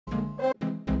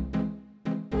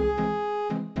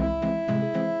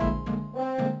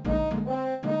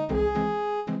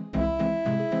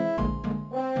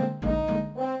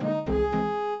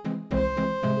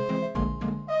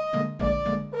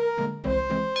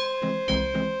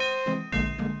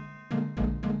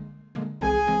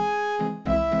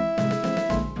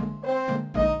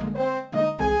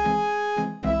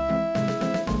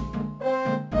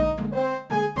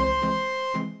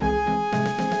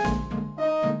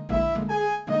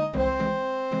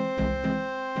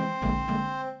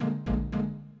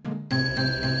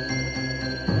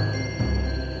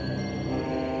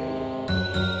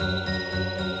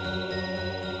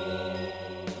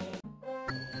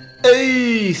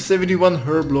71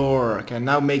 Herblore. Can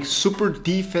now make super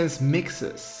defense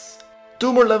mixes.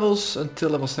 2 more levels until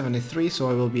level 73, so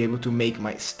I will be able to make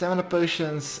my stamina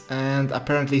potions, and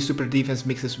apparently super defense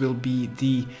mixes will be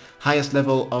the highest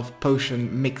level of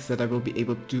potion mix that I will be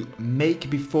able to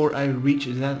make before I reach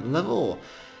that level.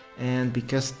 And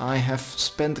because I have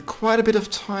spent quite a bit of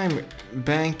time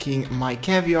banking my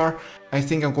caviar, I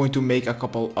think I'm going to make a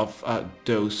couple of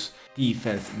those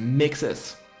defense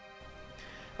mixes.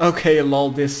 Okay,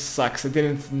 lol, this sucks. I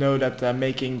didn't know that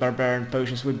making barbarian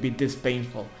potions would be this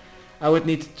painful. I would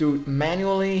need to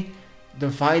manually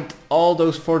divide all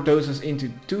those 4 doses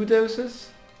into 2 doses.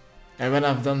 And when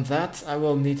I've done that, I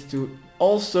will need to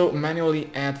also manually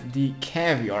add the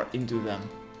caviar into them.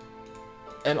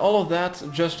 And all of that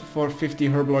just for 50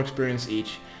 Herblore experience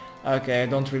each. Okay, I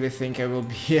don't really think I will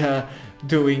be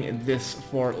doing this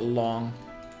for long.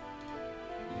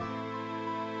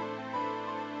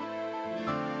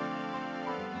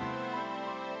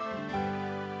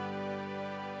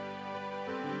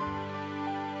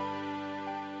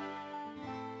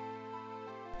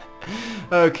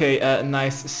 Okay, a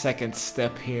nice second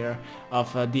step here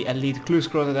of the elite clue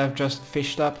scroll that I've just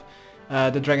fished up.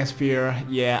 The Dragon Spear,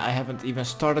 yeah, I haven't even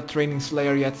started training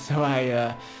Slayer yet, so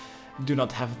I do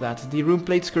not have that. The Rune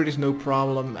Plate Skirt is no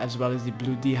problem, as well as the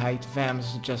Blue D'hide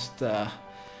Vams, just the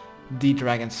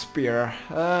Dragon Spear.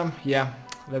 Yeah,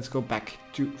 let's go back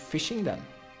to fishing then.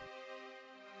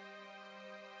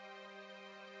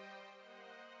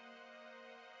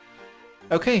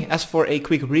 Okay, as for a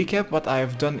quick recap, what I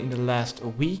have done in the last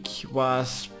week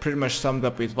was pretty much summed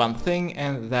up with one thing,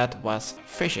 and that was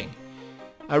fishing.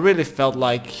 I really felt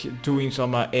like doing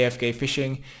some AFK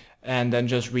fishing and then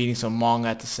just reading some manga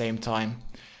at the same time.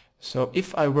 So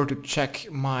if I were to check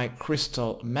my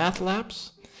Crystal Math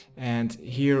Labs, and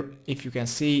here if you can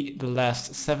see the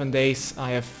last 7 days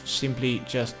I have simply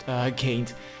just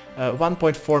gained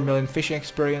 1.4 million fishing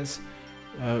experience.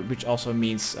 Which also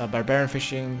means barbarian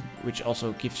fishing, which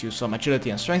also gives you some agility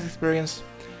and strength experience.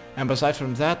 And besides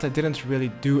from that, I didn't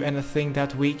really do anything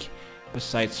that week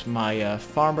besides my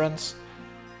farm runs.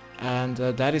 And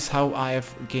that is how I have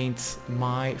gained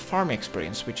my farming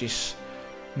experience, which is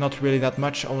not really that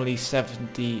much, only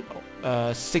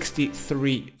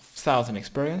 63,000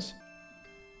 experience.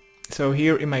 So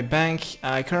here in my bank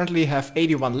I currently have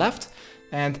 81 left.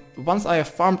 And once I have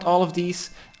farmed all of these,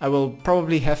 I will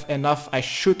probably have enough, I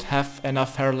should have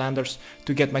enough Herlanders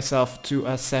to get myself to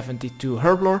a 72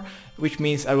 Herblore, which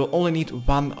means I will only need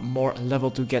 1 more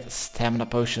level to get stamina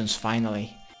potions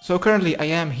finally. So currently I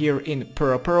am here in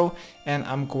Puro, and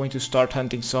I'm going to start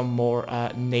hunting some more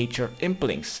nature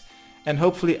implings. And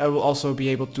hopefully I will also be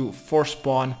able to force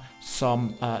spawn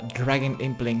some dragon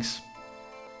implings.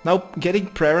 Now, getting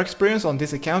prayer experience on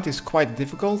this account is quite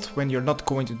difficult when you're not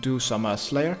going to do some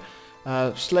Slayer.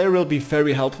 Slayer will be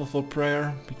very helpful for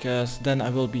prayer, because then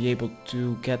I will be able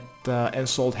to get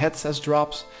ensouled heads as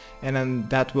drops, and then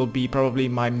that will be probably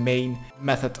my main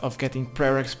method of getting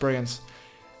prayer experience.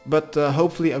 But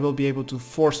hopefully I will be able to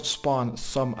force spawn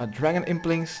some dragon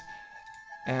implings,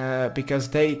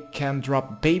 because they can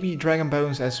drop baby dragon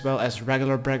bones as well as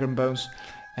regular dragon bones.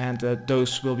 And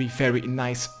those will be very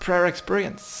nice prayer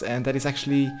experience, and that is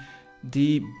actually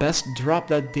the best drop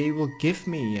that they will give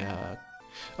me.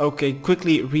 Okay,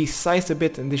 quickly resize a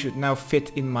bit, and this should now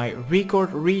fit in my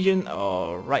record region.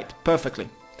 Alright, perfectly.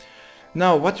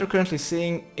 Now what you're currently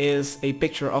seeing is a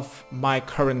picture of my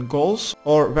current goals,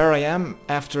 or where I am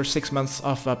after 6 months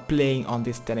of playing on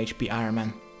this 10 HP Iron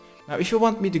Man. Now if you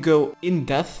want me to go in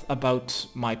depth about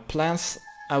my plans,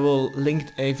 I will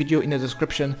link a video in the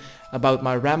description about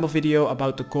my ramble video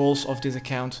about the goals of this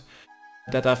account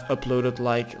that I've uploaded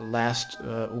like last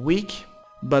week.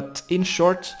 But in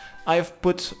short, I've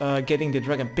put getting the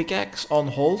dragon pickaxe on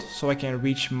hold so I can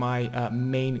reach my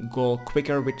main goal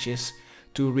quicker, which is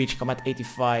to reach combat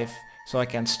 85 so I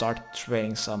can start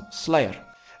training some Slayer.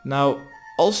 Now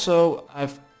also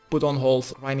I've put on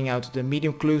hold grinding out the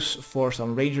medium clues for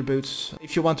some ranger boots.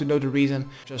 If you want to know the reason,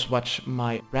 just watch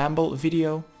my ramble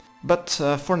video. But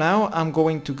for now I'm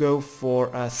going to go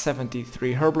for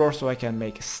 73 Herblore so I can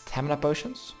make stamina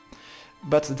potions.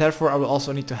 But therefore I will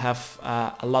also need to have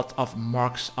a lot of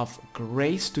marks of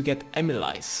grace to get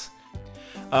Emilize.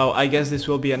 Oh, I guess this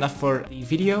will be enough for the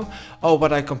video. Oh,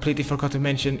 what I completely forgot to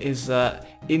mention is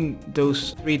in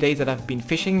those 3 days that I've been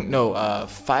fishing, no,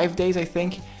 5 days I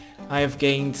think, I have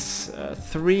gained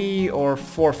 3 or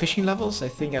 4 fishing levels. I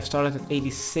think I've started at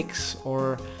 86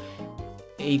 or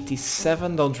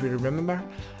 87, don't really remember,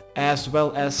 as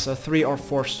well as 3 or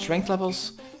 4 strength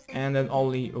levels, and then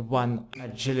only 1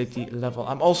 agility level.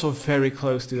 I'm also very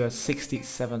close to a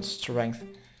 67 strength.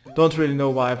 Don't really know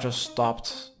why I've just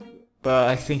stopped, but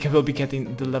I think I will be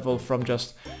getting the level from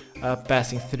just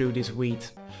passing through this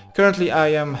wheat. Currently I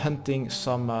am hunting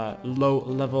some low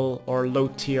level or low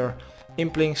tier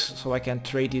implings, so I can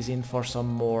trade these in for some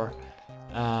more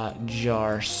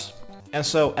jars. And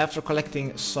so after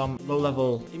collecting some low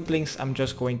level implings, I'm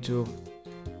just going to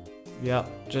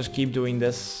just keep doing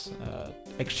this.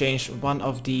 Exchange one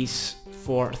of these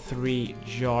for 3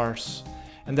 jars.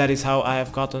 And that is how I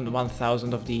have gotten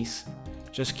 1000 of these.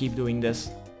 Just keep doing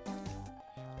this.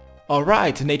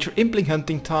 Alright, nature impling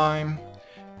hunting time.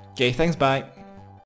 Okay, thanks, bye.